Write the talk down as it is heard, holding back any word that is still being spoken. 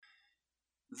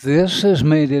This is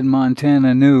Made in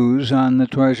Montana News on the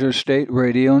Treasure State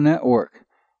Radio Network.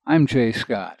 I'm Jay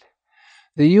Scott.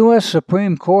 The U.S.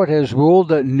 Supreme Court has ruled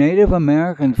that Native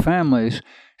American families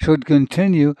should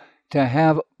continue to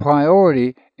have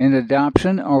priority in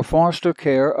adoption or foster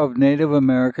care of Native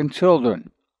American children.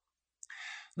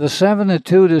 The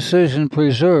 7-2 decision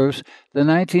preserves the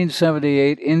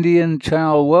 1978 Indian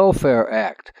Child Welfare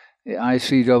Act, the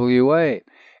ICWA.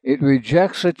 It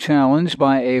rejects a challenge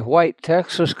by a white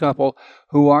Texas couple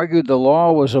who argued the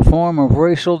law was a form of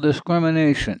racial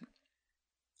discrimination.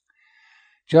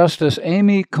 Justice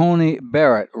Amy Coney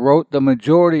Barrett wrote the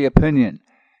majority opinion.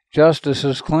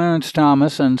 Justices Clarence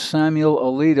Thomas and Samuel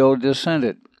Alito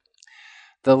dissented.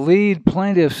 The lead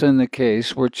plaintiffs in the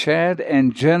case were Chad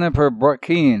and Jennifer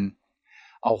Brackeen,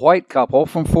 a white couple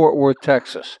from Fort Worth,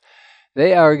 Texas.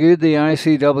 They argued the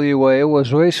ICWA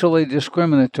was racially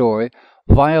discriminatory,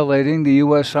 violating the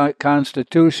U.S.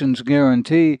 Constitution's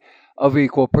guarantee of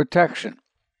equal protection.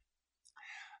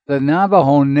 The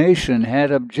Navajo Nation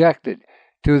had objected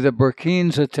to the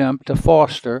Brackeens' attempt to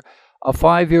foster a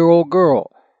 5-year-old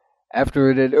girl after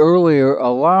it had earlier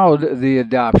allowed the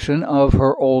adoption of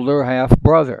her older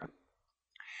half-brother.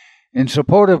 In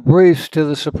support of briefs to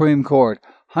the Supreme Court,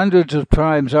 hundreds of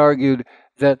tribes argued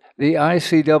that the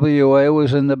ICWA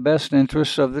was in the best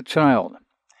interests of the child.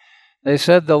 They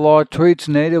said the law treats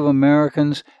Native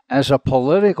Americans as a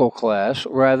political class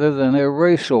rather than a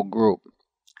racial group.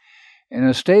 In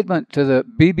a statement to the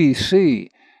BBC,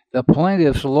 the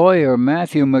plaintiff's lawyer,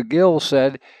 Matthew McGill,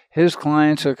 said his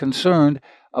clients are concerned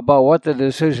about what the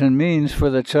decision means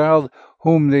for the child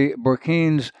whom the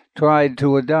Brackeens tried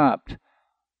to adopt.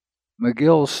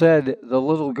 McGill said the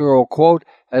little girl, quote,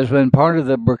 has been part of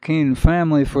the Brackeen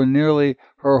family for nearly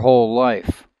her whole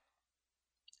life.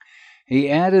 He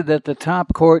added that the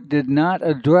top court did not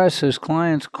address his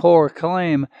client's core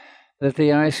claim that the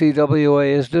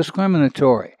ICWA is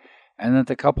discriminatory, and that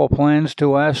the couple plans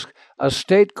to ask a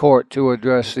state court to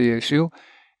address the issue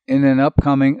in an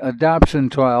upcoming adoption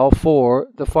trial for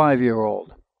the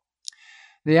 5-year-old.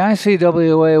 The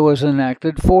ICWA was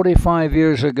enacted 45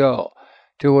 years ago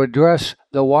to address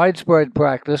the widespread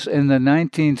practice in the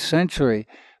 19th century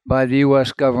by the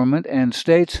U.S. government and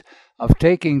states of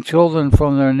taking children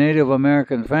from their Native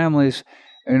American families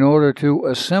in order to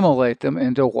assimilate them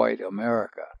into white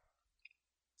America.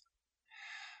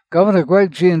 Governor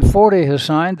Greg Gianforte has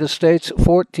signed the state's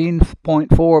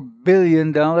 $14.4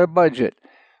 billion budget.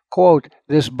 Quote,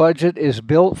 this budget is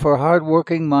built for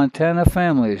hardworking Montana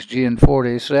families,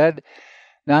 Gianforte said.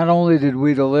 Not only did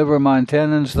we deliver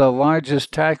Montanans the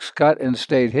largest tax cut in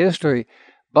state history,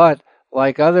 but,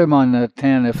 like other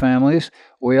Montana families,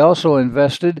 we also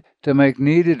invested to make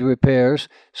needed repairs,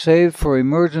 saved for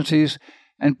emergencies,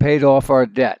 and paid off our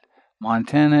debt.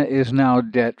 Montana is now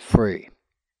debt-free.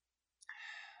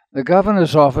 The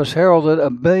governor's office heralded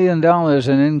 $1 billion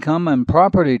in income and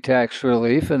property tax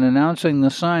relief in announcing the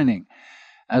signing,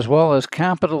 as well as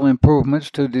capital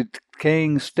improvements to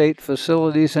decaying state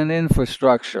facilities and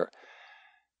infrastructure.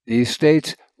 The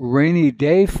state's Rainy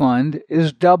Day Fund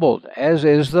is doubled, as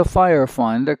is the Fire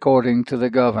Fund, according to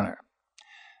the governor.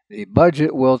 The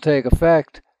budget will take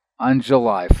effect on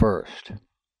July 1st.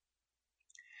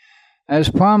 As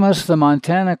promised, the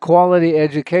Montana Quality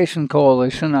Education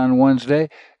Coalition on Wednesday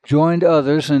joined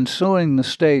others in suing the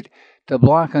state to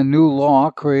block a new law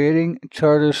creating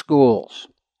charter schools.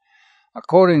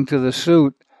 According to the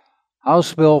suit,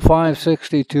 House Bill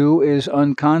 562 is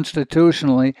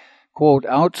unconstitutionally, quote,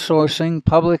 outsourcing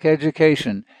public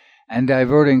education and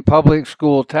diverting public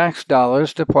school tax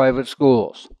dollars to private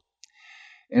schools.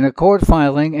 In a court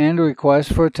filing and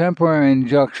request for a temporary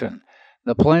injunction,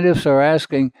 the plaintiffs are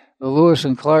asking the Lewis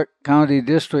and Clark County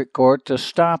District Court to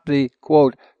stop the,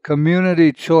 quote,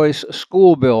 Community Choice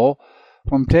School Bill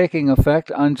from taking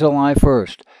effect on July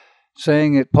 1st,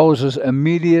 saying it poses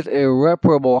immediate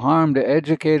irreparable harm to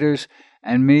educators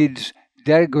and means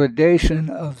degradation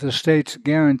of the state's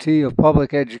guarantee of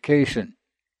public education.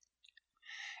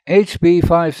 HB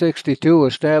 562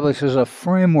 establishes a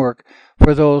framework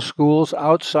for those schools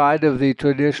outside of the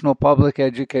traditional public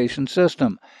education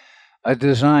system, a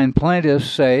design plaintiffs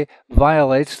say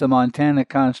violates the Montana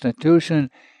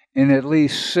Constitution in at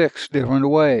least 6 different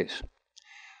ways.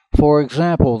 For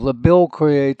example, the bill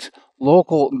creates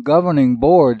local governing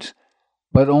boards,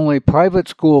 but only private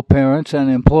school parents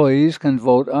and employees can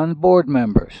vote on board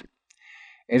members.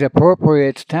 It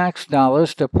appropriates tax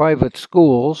dollars to private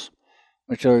schools,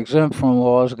 which are exempt from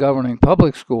laws governing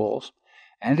public schools,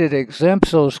 and it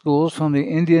exempts those schools from the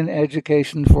Indian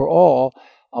Education for All,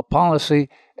 a policy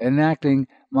enacting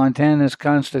Montana's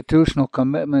constitutional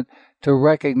commitment to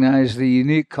recognize the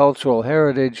unique cultural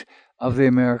heritage of the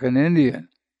American Indian.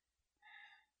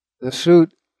 The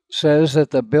suit says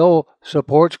that the bill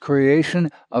supports creation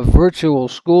of virtual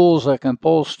schools that can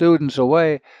pull students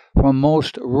away from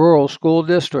most rural school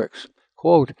districts.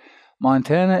 Quote,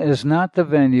 Montana is not the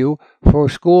venue for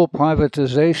school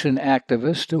privatization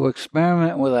activists to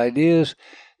experiment with ideas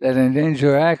that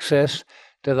endanger access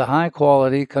to the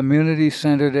high-quality,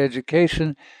 community-centered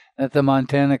education that the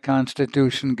Montana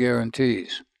Constitution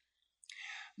guarantees.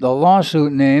 The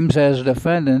lawsuit names as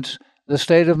defendants the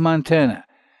state of Montana,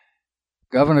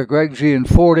 Governor Greg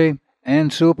Gianforte,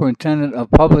 and Superintendent of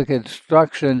Public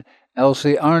Instruction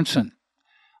Elsie Arntzen.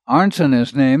 Arntzen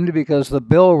is named because the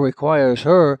bill requires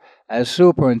her, as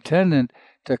superintendent,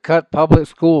 to cut public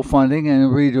school funding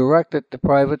and redirect it to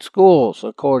private schools,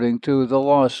 according to the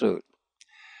lawsuit.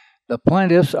 The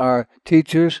plaintiffs are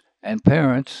teachers and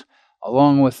parents,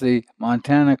 along with the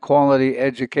Montana Quality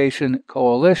Education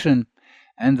Coalition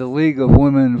and the League of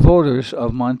Women Voters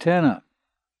of Montana.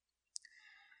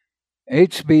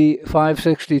 HB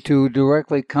 562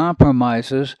 directly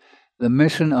compromises the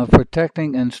mission of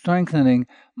protecting and strengthening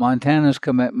Montana's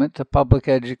commitment to public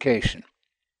education.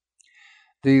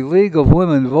 The League of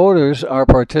Women Voters are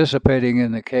participating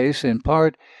in the case in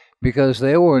part because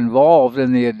they were involved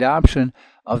in the adoption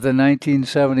of the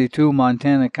 1972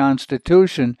 Montana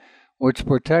Constitution, which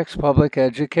protects public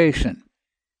education.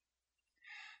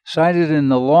 Cited in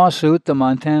the lawsuit, the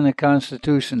Montana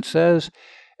Constitution says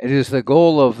it is the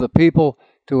goal of the people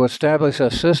to establish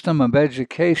a system of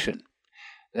education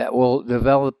that will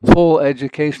develop full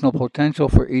educational potential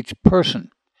for each person.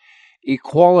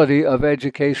 Equality of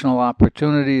educational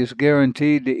opportunity is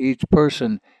guaranteed to each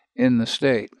person in the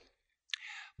state.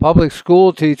 Public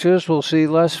school teachers will see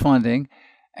less funding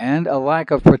and a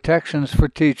lack of protections for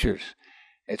teachers.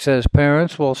 It says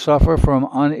parents will suffer from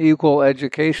unequal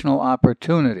educational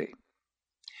opportunity.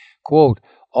 Quote,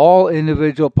 all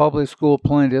individual public school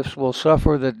plaintiffs will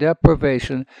suffer the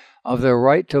deprivation of their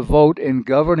right to vote in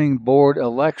governing board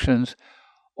elections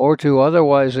or to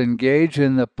otherwise engage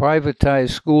in the privatized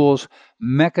schools'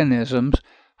 mechanisms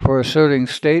for asserting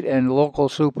state and local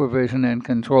supervision and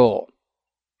control.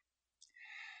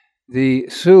 The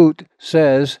suit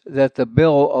says that the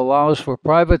bill allows for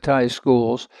privatized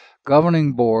schools,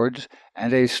 governing boards,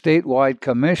 and a statewide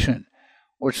commission,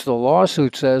 which the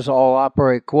lawsuit says all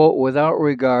operate, quote, without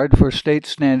regard for state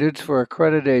standards for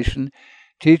accreditation,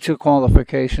 teacher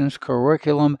qualifications,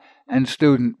 curriculum, and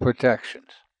student protections.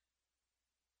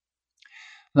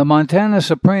 The Montana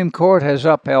Supreme Court has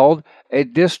upheld a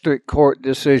district court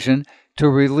decision to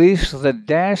release the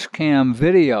dash cam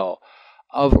video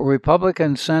of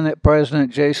Republican Senate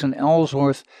President Jason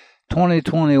Ellsworth's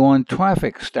 2021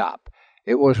 traffic stop.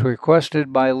 It was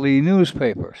requested by Lee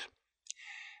newspapers.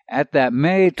 At that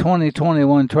May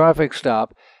 2021 traffic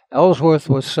stop, Ellsworth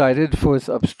was cited with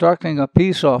obstructing a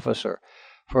peace officer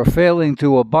for failing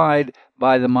to abide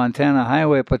by the Montana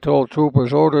Highway Patrol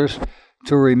trooper's orders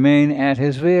to remain at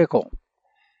his vehicle.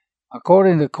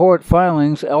 According to court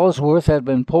filings, Ellsworth had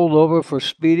been pulled over for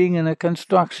speeding in a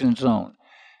construction zone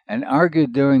and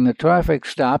argued during the traffic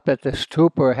stop that this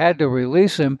trooper had to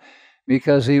release him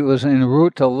because he was en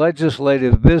route to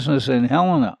legislative business in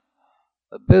Helena.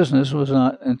 The business was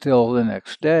not until the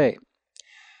next day.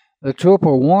 The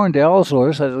trooper warned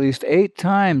Ellsworth at least 8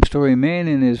 times to remain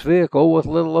in his vehicle with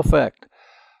little effect.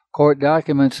 Court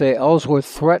documents say Ellsworth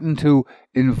threatened to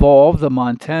involve the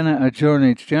Montana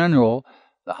Attorney General,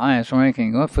 the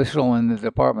highest-ranking official in the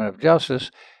Department of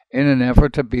Justice, in an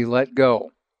effort to be let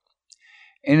go.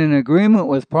 In an agreement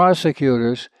with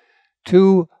prosecutors,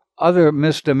 2 other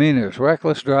misdemeanors,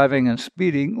 reckless driving and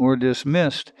speeding, were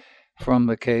dismissed from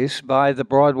the case by the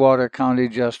Broadwater County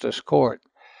Justice Court.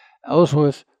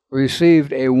 Ellsworth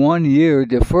received a 1-year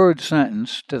deferred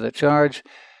sentence to the charge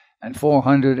and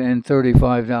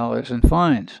 $435 in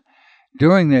fines.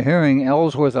 During the hearing,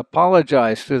 Ellsworth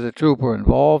apologized to the trooper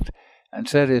involved and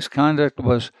said his conduct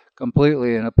was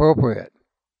completely inappropriate.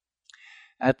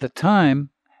 At the time,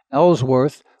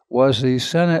 Ellsworth was the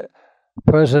Senate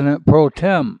President pro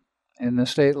tem in the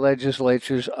state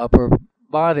legislature's upper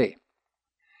body.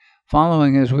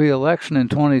 Following his re-election in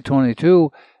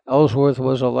 2022, Ellsworth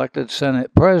was elected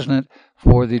Senate President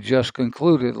for the just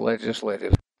concluded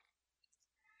legislative.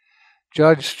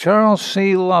 Judge Charles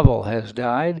C. Lovell has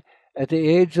died at the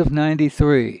age of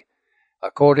 93,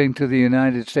 according to the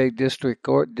United States District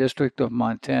Court, District of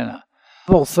Montana.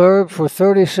 Lovell served for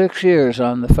 36 years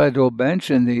on the federal bench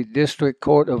in the District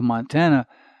Court of Montana.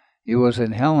 He was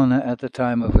in Helena at the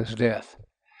time of his death.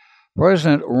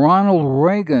 President Ronald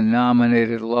Reagan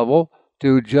nominated Lovell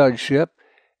to judgeship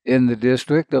in the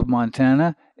District of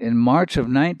Montana in March of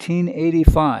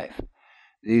 1985.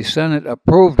 The Senate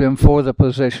approved him for the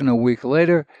position a week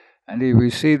later, and he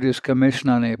received his commission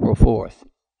on April 4th.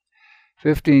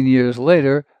 15 years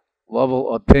later,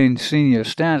 Lovell obtained senior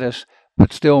status,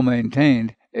 but still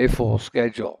maintained a full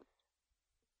schedule.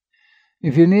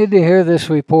 If you need to hear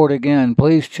this report again,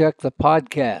 please check the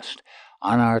podcast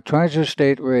on our Treasure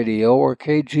State Radio or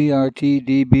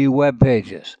KGRT-DB web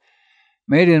pages.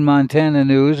 Made in Montana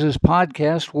News is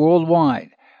podcast worldwide,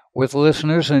 with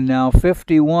listeners in now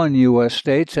 51 U.S.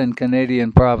 states and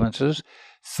Canadian provinces,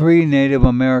 3 Native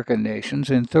American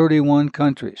nations in 31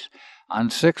 countries, on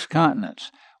 6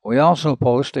 continents. We also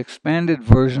post expanded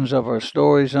versions of our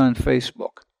stories on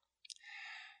Facebook.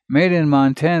 Made in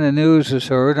Montana News is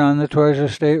heard on the Treasure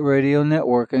State Radio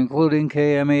Network, including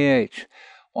KMEH,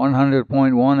 100.1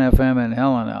 FM in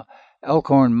Helena,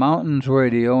 Elkhorn Mountains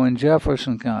Radio in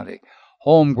Jefferson County,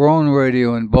 Homegrown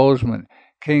Radio in Bozeman,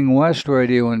 King West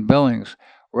Radio in Billings,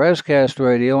 Rescast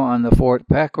Radio on the Fort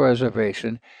Peck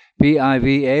Reservation,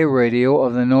 PIVA Radio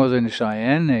of the Northern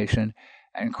Cheyenne Nation,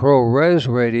 and Crow Res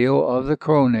Radio of the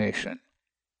Crow Nation.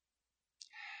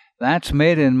 That's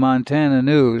Made in Montana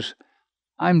News.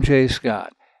 I'm Jay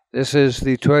Scott. This is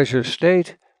the Treasure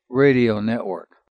State Radio Network.